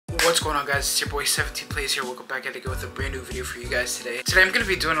What's going on, guys? It's your boy 17Plays here. Welcome back at again with a brand new video for you guys today. Today I'm going to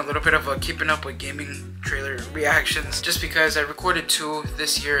be doing a little bit of a keeping up with gaming trailer reactions, just because I recorded 2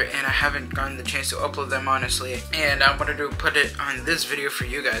 this year and I haven't gotten the chance to upload them, honestly. And I wanted to put it on this video for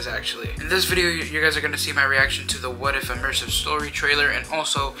you guys, actually. In this video, you guys are going to see my reaction to the What If Immersive Story trailer and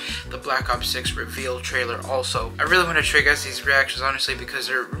also the Black Ops 6 reveal trailer also. I really want to show you guys these reactions, honestly, because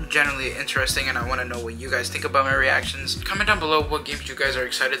they're generally interesting and I want to know what you guys think about my reactions. Comment down below what games you guys are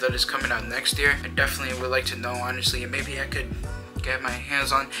excited that is coming out next year. I definitely would like to know, honestly, and maybe I could get my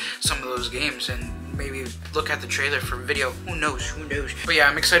hands on some of those games and maybe look at the trailer for video. Who knows? But yeah,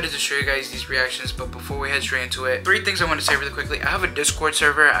 I'm excited to show you guys these reactions. But before we head straight into it, 3 things I want to say really quickly. I have a Discord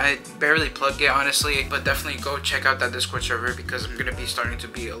server. I barely plug it, honestly, but definitely go check out that Discord server because I'm gonna be starting to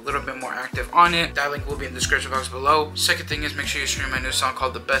be a little bit more active on it. That link will be in the description box below. Second thing is, make sure you stream my new song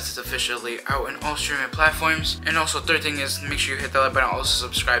called The Best. Is officially out in all streaming platforms. And also, third thing is, make sure you hit that like button. Also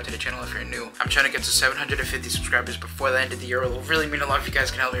subscribe to the channel if you're new. I'm trying to get to 750 subscribers before the end of the year. It will really mean a lot if you guys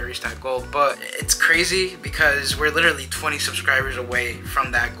can help me reach that goal. But it's crazy because we're literally 20 subscribers away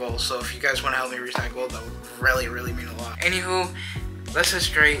from that goal. So if you guys want to help me reach that goal, that would really mean a lot. Anywho, let's head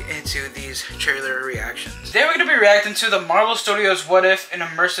straight into these trailer reactions. Today we're going to be reacting to the Marvel Studios What If an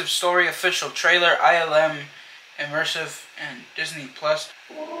Immersive Story official trailer, ILM Immersive and Disney Plus.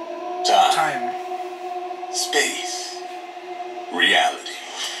 Time. Space. Reality.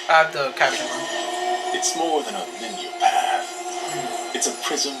 I have the caption on. It's more than a linear path. It's a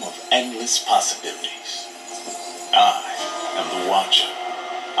prism of endless possibilities. I am the Watcher.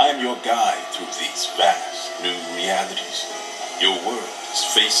 I am your guide through these vast new realities. Your world is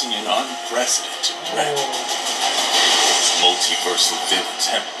facing an unprecedented threat. Multiversal villains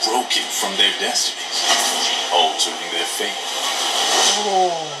have broken from their destinies, altering their fate.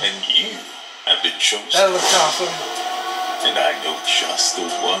 And you have been chosen. That looks awesome. And I know just the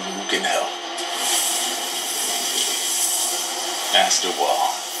one who can help. Master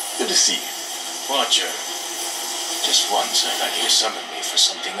Wall, good to see you. Watcher, just once I'd like you to summon me for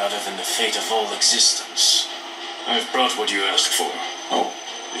something other than the fate of all existence. I've brought what you asked for. Oh,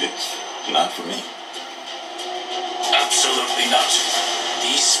 it's not for me. Absolutely not.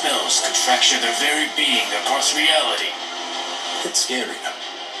 These spells could fracture their very being across reality. It's scary though.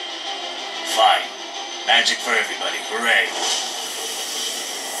 Fine. Magic for everybody. Hooray.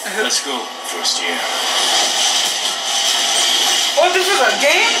 Let's go, first year. Oh, this is a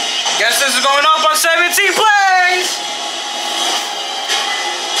game? Guess this is going up on 17Plays!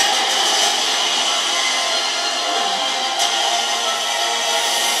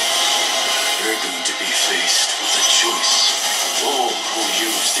 You're going to be faced with a choice. All who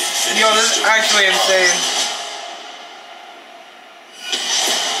used infinity. Yo, this is actually insane.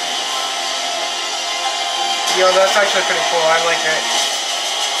 Yo, that's actually pretty cool. I like it.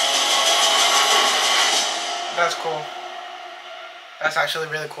 That's cool. That's actually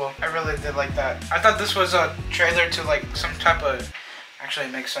really cool. I really did like that. I thought this was a trailer to like some type of... Actually,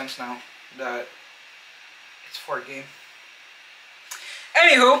 it makes sense now that it's for a game.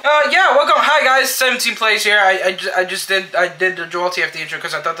 Anywho, yeah, welcome. Hi guys, 17Plays here. I did the Joel TFD intro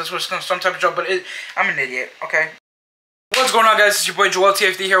because I thought this was some type of joke, but I'm an idiot. Okay. What's going on, guys? It's your boy Joel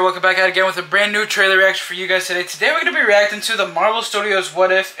TFD here. Welcome back at again with a brand new trailer reaction for you guys today. Today we're gonna be reacting to the Marvel Studios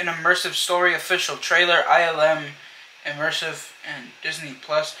What If an Immersive Story official trailer, ILM Immersive and Disney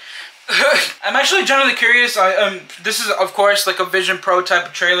Plus. I'm actually generally curious. This is of course like a Vision Pro type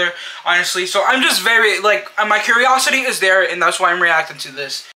of trailer, honestly. So I'm just very like my curiosity is there, and that's why I'm reacting to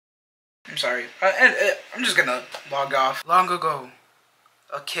this. I'm sorry. I'm just gonna log off. Long ago,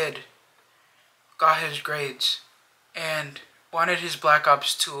 a kid got his grades and wanted his Black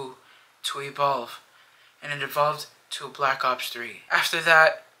Ops 2 to evolve, and it evolved to Black Ops 3. After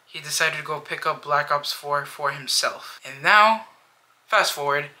that, he decided to go pick up Black Ops 4 for himself. And now, fast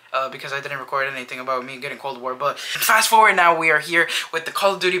forward, because I didn't record anything about me getting Cold War, but fast forward now, we are here with the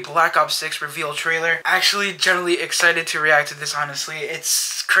Call of Duty Black Ops 6 reveal trailer. Actually, generally excited to react to this, honestly.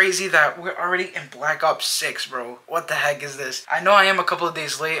 It's crazy that we're already in Black Ops 6, bro. What the heck is this? I know I am a couple of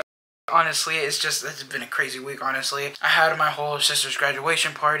days late. Honestly, it's been a crazy week, honestly. I had my whole sister's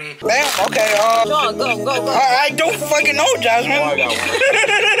graduation party. Bam, okay, go. I don't fucking know, Jasmine. Oh, I got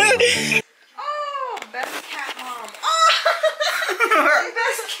one. Oh, best cat mom. Oh,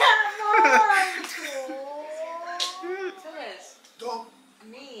 best cat mom. Tell us. Don't.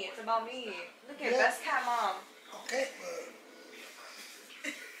 Me, it's about me. Look at best cat mom. Okay.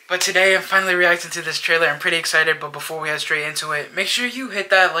 But today I'm finally reacting to this trailer. I'm pretty excited, but before we head straight into it, make sure you hit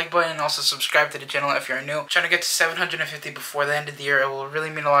that like button and also subscribe to the channel if you're new. I'm trying to get to 750 before the end of the year. It will really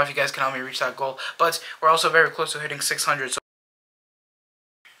mean a lot if you guys can help me reach that goal. But we're also very close to hitting 600. So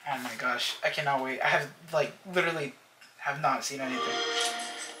Oh my gosh, I cannot wait. I have, like, literally have not seen anything.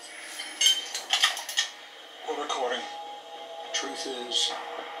 We're recording. Truth is,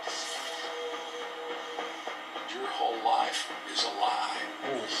 your whole life is a lie.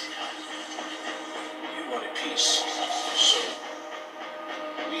 Ooh. You wanted peace, so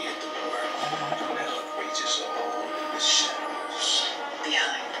we hit the war. Now it rages all in the shadows.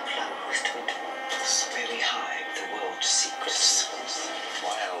 Behind closed doors, where we hide the world's secrets.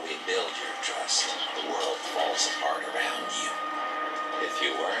 While we build your trust, the world falls apart around you. If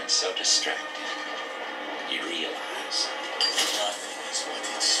you weren't so distracted, you realize nothing is what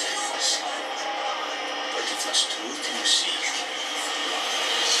it seems. But if there's truth you seek,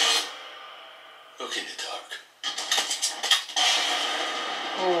 lies. Look in the dark.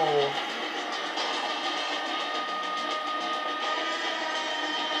 Oh.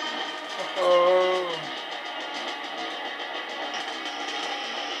 Oh.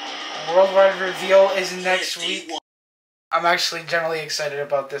 Worldwide reveal is next week. I'm actually generally excited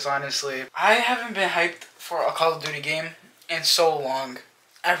about this, honestly. I haven't been hyped for a Call of Duty game in so long.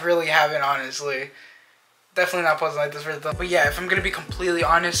 I really haven't, honestly. Definitely not posting like this for the. But yeah, if I'm gonna be completely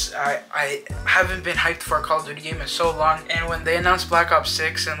honest, I haven't been hyped for a Call of Duty game in so long. And when they announced Black Ops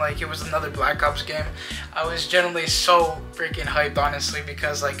 6 and like it was another Black Ops game, I was generally so freaking hyped, honestly,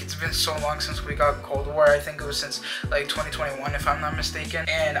 because like it's been so long since we got Cold War. I think it was since like 2021, if I'm not mistaken.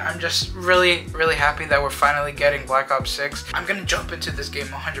 And I'm just really happy that we're finally getting Black Ops 6. I'm gonna jump into this game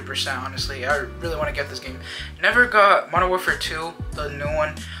 100%, honestly. I really want to get this game. Never got Modern Warfare 2, the new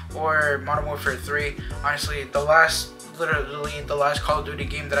one, or Modern Warfare 3. Honestly, literally the last Call of Duty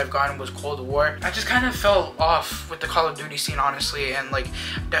game that I've gotten was Cold War. I just kind of fell off with the Call of Duty scene, honestly, and like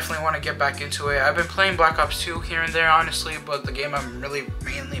definitely want to get back into it. I've been playing Black Ops 2 here and there, honestly, but the game I'm really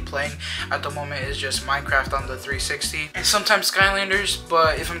mainly playing at the moment is just Minecraft on the 360 and sometimes Skylanders.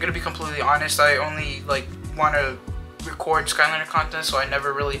 But if I'm gonna be completely honest, I only like want to record Skylander content, so I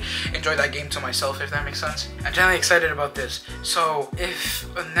never really enjoy that game to myself, if that makes sense. I'm generally excited about this. So if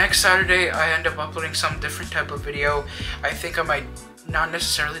next Saturday I end up uploading some different type of video, I think I might not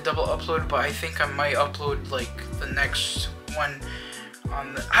necessarily double upload, but I think I might upload like the next one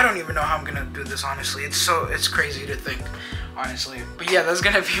on the, I don't even know how I'm gonna do this, honestly. It's crazy to think, honestly. But yeah, that's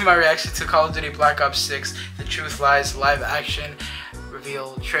gonna be my reaction to Call of Duty Black Ops 6 The Truth Lies live action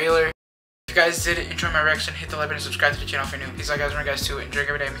reveal trailer. If you guys did enjoy my reaction, hit the like button and subscribe to the channel if you're new. Peace out, guys. Remember, guys, to enjoy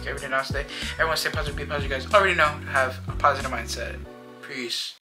every day, make every day nice day. Everyone stay positive, be positive. You guys already know to have a positive mindset. Peace.